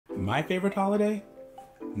My favorite holiday?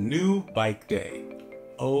 New Bike Day.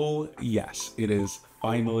 Oh yes, it is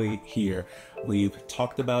finally here. We've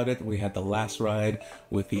talked about it. We had the last ride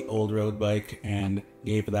with the old road bike and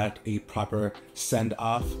gave that a proper send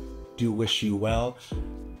off. Do wish you well.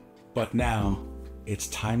 But now it's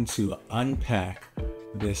time to unpack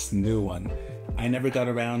this new one. I never got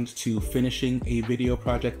around to finishing a video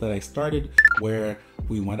project that I started where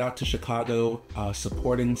we went out to Chicago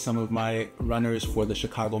supporting some of my runners for the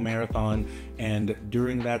Chicago Marathon, and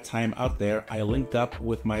during that time out there I linked up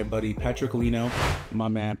with my buddy Patrick Lino, my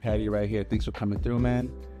man Patty right here. Thanks for coming through,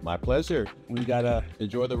 man. My pleasure. We gotta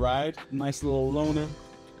Enjoy the ride. nice little loaner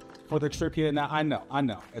for the trip here. Now I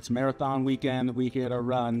know it's marathon weekend, we here to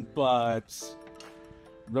run, but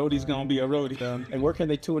roadie's gonna be a roadie. And where can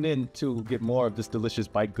they tune in to get more of this delicious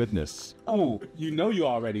bike goodness? Oh, they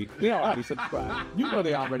already subscribed. You know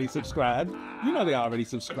they already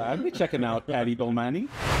subscribed. They're checking out Patty Bomani.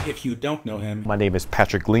 If you don't know him, My name is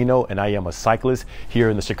Patrick Lino, and I am a cyclist here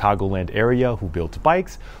in the Chicagoland area who builds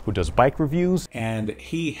bikes, who does bike reviews. and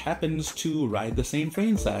he happens to ride the same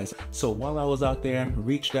frame size. So while I was out there,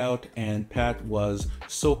 reached out, and Pat was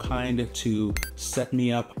so kind to set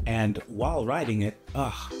me up, and while riding it,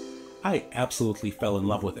 I absolutely fell in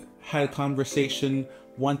love with it. Had a conversation,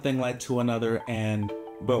 one thing led to another, and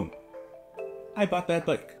boom, I bought that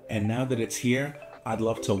bike. And now that it's here, I'd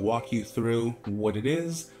love to walk you through what it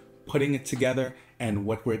is, putting it together, and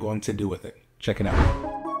what we're going to do with it. Check it out.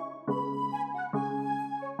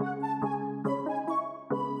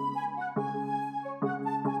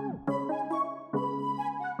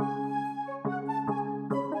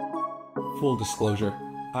 Full disclosure,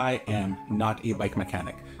 I am not a bike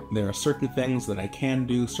mechanic. There are certain things that I can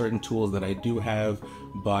do, certain tools that I do have,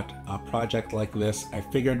 but a project like this, I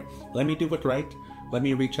figured, let me do it right. Let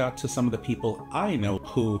me reach out to some of the people I know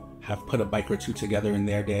who have put a bike or two together in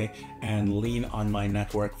their day and lean on my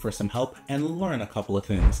network for some help and learn a couple of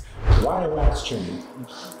things. Why a wax chain?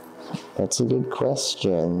 That's a good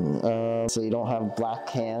question. So you don't have black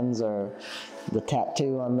hands or the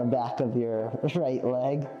tattoo on the back of your right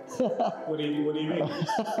leg? What do you mean?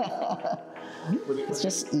 It's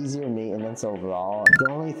just easier maintenance overall.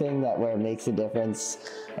 The only thing where it makes a difference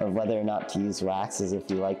of whether or not to use wax is if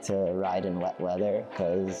you like to ride in wet weather,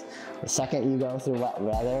 because the second you go through wet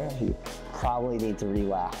weather, you probably need to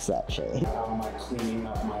re-wax that chain. How am I cleaning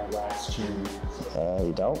up my wax chain?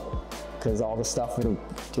 You don't, because all the stuff would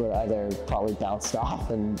either probably bounced off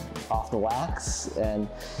the wax, and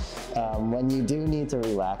when you do need to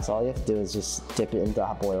re-wax, all you have to do is just dip it into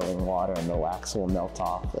hot boiling water and the wax will melt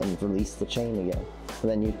off and release the chain again.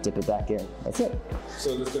 And then you dip it back in. That's it.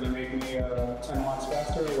 So this is going to make me 10 watts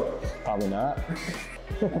faster or what? Probably not.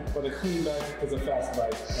 But a clean bike is a fast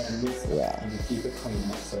bike, and this you keep it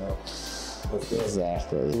clean, so let's do it.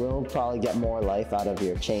 Exactly. You'll probably get more life out of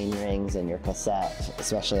your chain rings and your cassette,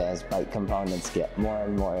 especially as bike components get more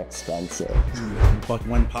and more expensive. But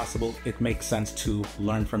when possible, it makes sense to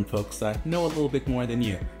learn from folks that know a little bit more than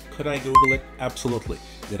you. Could I Google it? Absolutely.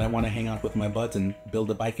 Did I want to hang out with my buds and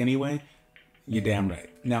build a bike anyway? You're damn right.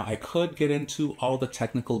 Now, I could get into all the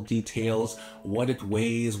technical details, what it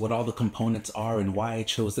weighs, what all the components are, and why I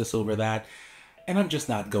chose this over that. And I'm just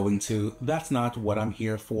not going to. That's not what I'm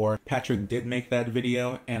here for. Patrick did make that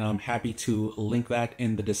video, and I'm happy to link that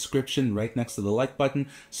in the description right next to the like button,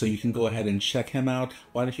 so you can go ahead and check him out.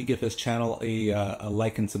 Why don't you give his channel a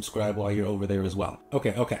like and subscribe while you're over there as well.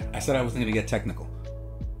 Okay, I said I wasn't going to get technical.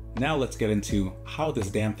 Now let's get into how this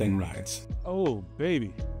damn thing rides. Oh,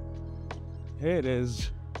 baby. It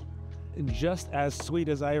is just as sweet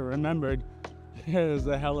as I remembered. It is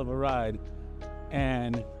a hell of a ride.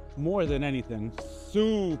 And more than anything,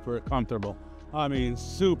 super comfortable. I mean,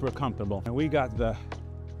 super comfortable. And we got the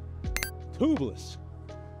tubeless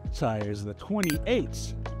tires, the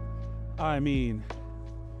 28s. I mean,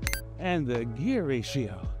 and the gear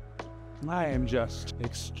ratio. I am just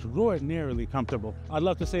extraordinarily comfortable. I'd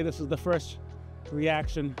love to say this is the first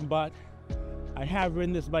reaction, but I have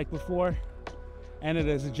ridden this bike before, and it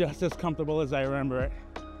is just as comfortable as I remember it.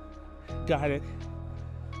 Got it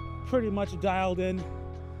pretty much dialed in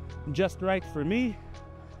just right for me.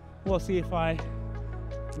 We'll see if I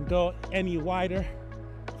go any wider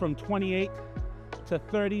from 28 to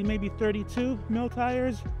 30, maybe 32 mil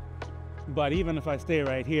tires. But even if I stay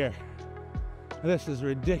right here, this is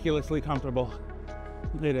ridiculously comfortable.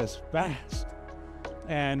 It is fast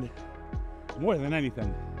and, more than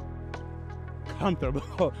anything,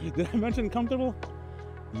 comfortable. Did I mention comfortable?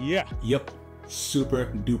 Yeah. Yep, super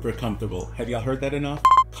duper comfortable. Have y'all heard that enough?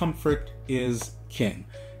 Comfort is king.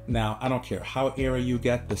 Now, I don't care how airy you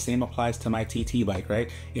get, the same applies to my TT bike,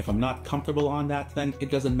 right? If I'm not comfortable on that thing,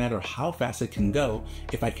 it doesn't matter how fast it can go.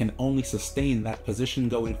 If I can only sustain that position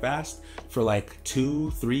going fast for like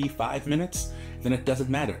 2, 3, 5 minutes, then it doesn't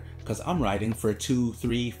matter, because I'm riding for 2,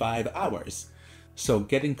 3, 5 hours. So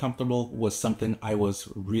getting comfortable was something I was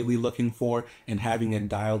really looking for, and having it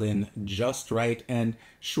dialed in just right. And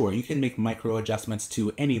sure, you can make micro adjustments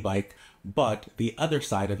to any bike, but the other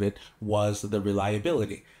side of it was the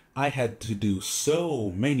reliability. I had to do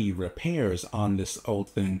so many repairs on this old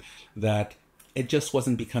thing that it just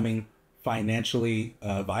wasn't becoming financially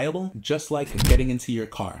viable. Just like getting into your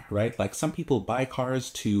car, right? Like some people buy cars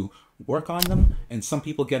to work on them, and some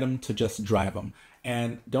people get them to just drive them.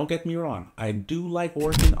 And don't get me wrong, I do like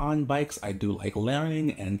working on bikes, I do like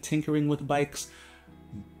learning and tinkering with bikes,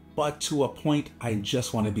 but to a point, I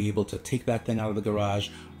just want to be able to take that thing out of the garage,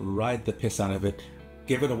 ride the piss out of it,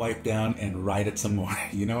 give it a wipe down, and ride it some more.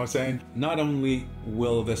 You know what I'm saying? Not only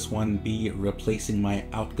will this one be replacing my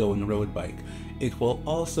outgoing road bike, it will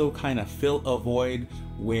also kind of fill a void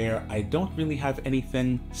where I don't really have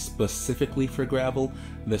anything specifically for gravel.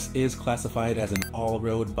 This is classified as an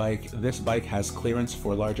all-road bike. This bike has clearance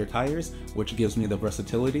for larger tires, which gives me the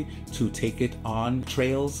versatility to take it on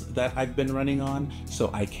trails that I've been running on,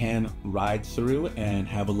 so I can ride through and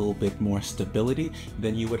have a little bit more stability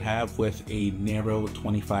than you would have with a narrow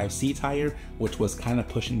 25C tire, which was kind of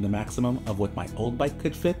pushing the maximum of what my old bike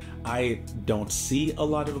could fit. I don't see a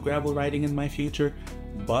lot of gravel riding in my future,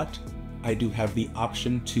 but I do have the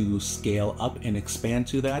option to scale up and expand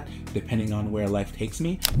to that depending on where life takes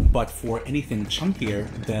me. But for anything chunkier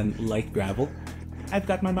than light gravel, I've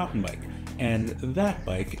got my mountain bike. And that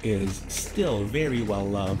bike is still very well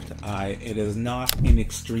loved. It is not an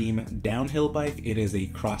extreme downhill bike, it is a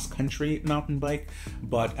cross-country mountain bike,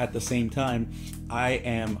 but at the same time, I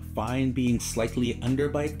am fine being slightly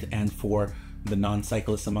underbiked, and for the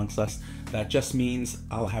non-cyclists amongst us, that just means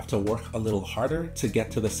I'll have to work a little harder to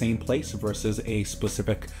get to the same place versus a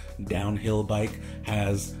specific downhill bike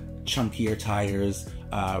has chunkier tires,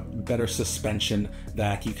 better suspension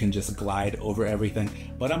that you can just glide over everything.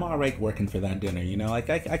 But I'm all right working for that dinner, you know,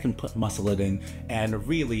 like I can muscle it in, and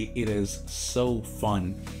really it is so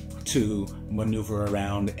fun to maneuver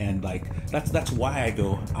around, and like that's why I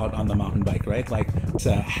go out on the mountain bike, right? Like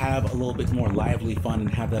to have a little bit more lively fun and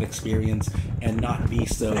have that experience and not be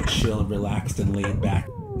so chill, relaxed, and laid back.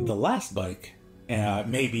 The last bike,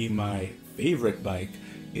 maybe my favorite bike,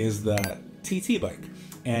 is the TT bike,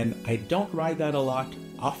 and I don't ride that a lot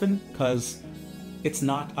often because it's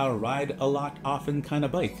not a ride a lot often kind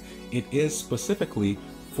of bike. It is specifically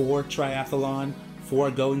for triathlon, for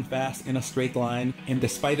going fast in a straight line, and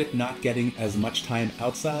despite it not getting as much time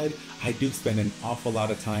outside, I do spend an awful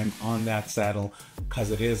lot of time on that saddle because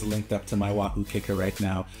it is linked up to my Wahoo kicker right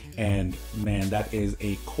now, and man, that is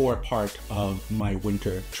a core part of my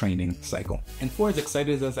winter training cycle. And for as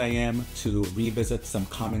excited as I am to revisit some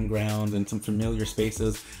common ground and some familiar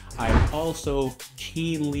spaces, I'm also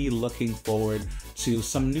keenly looking forward to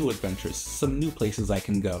some new adventures, some new places I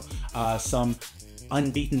can go, some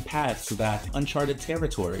unbeaten paths, that uncharted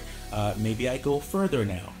territory. Maybe I go further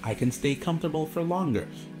now. I can stay comfortable for longer.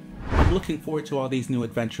 I'm looking forward to all these new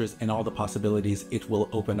adventures and all the possibilities it will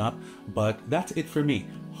open up, but that's it for me.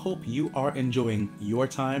 Hope you are enjoying your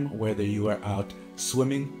time, whether you are out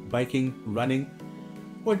swimming, biking, running,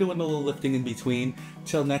 or doing a little lifting in between.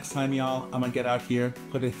 Till next time, y'all, I'm gonna get out here,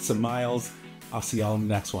 put in some miles. I'll see y'all in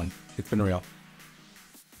the next one. It's been real.